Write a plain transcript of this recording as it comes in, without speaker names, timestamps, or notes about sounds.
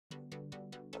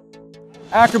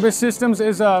Akribis Systems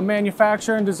is a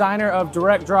manufacturer and designer of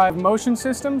direct drive motion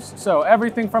systems. So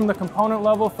everything from the component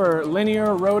level for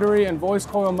linear, rotary, and voice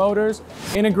coil motors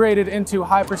integrated into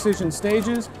high precision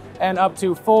stages and up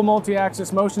to full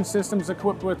multi-axis motion systems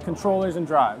equipped with controllers and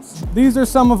drives. These are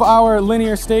some of our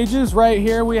linear stages. Right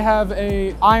here we have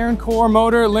a iron core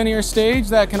motor linear stage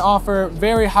that can offer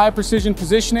very high precision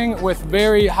positioning with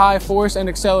very high force and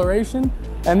acceleration.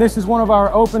 And this is one of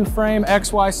our open frame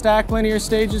XY stack linear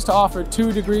stages to offer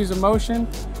 2 degrees of motion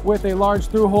with a large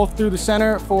through hole through the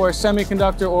center for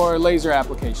semiconductor or laser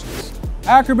applications.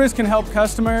 Akribis can help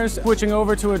customers switching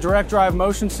over to a direct drive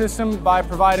motion system by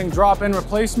providing drop-in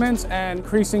replacements and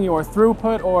increasing your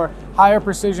throughput or higher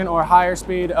precision or higher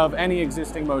speed of any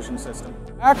existing motion system.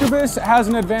 Akribis has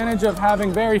an advantage of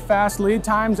having very fast lead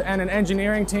times and an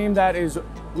engineering team that is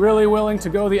really willing to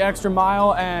go the extra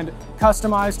mile and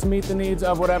customize to meet the needs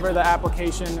of whatever the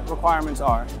application requirements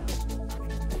are.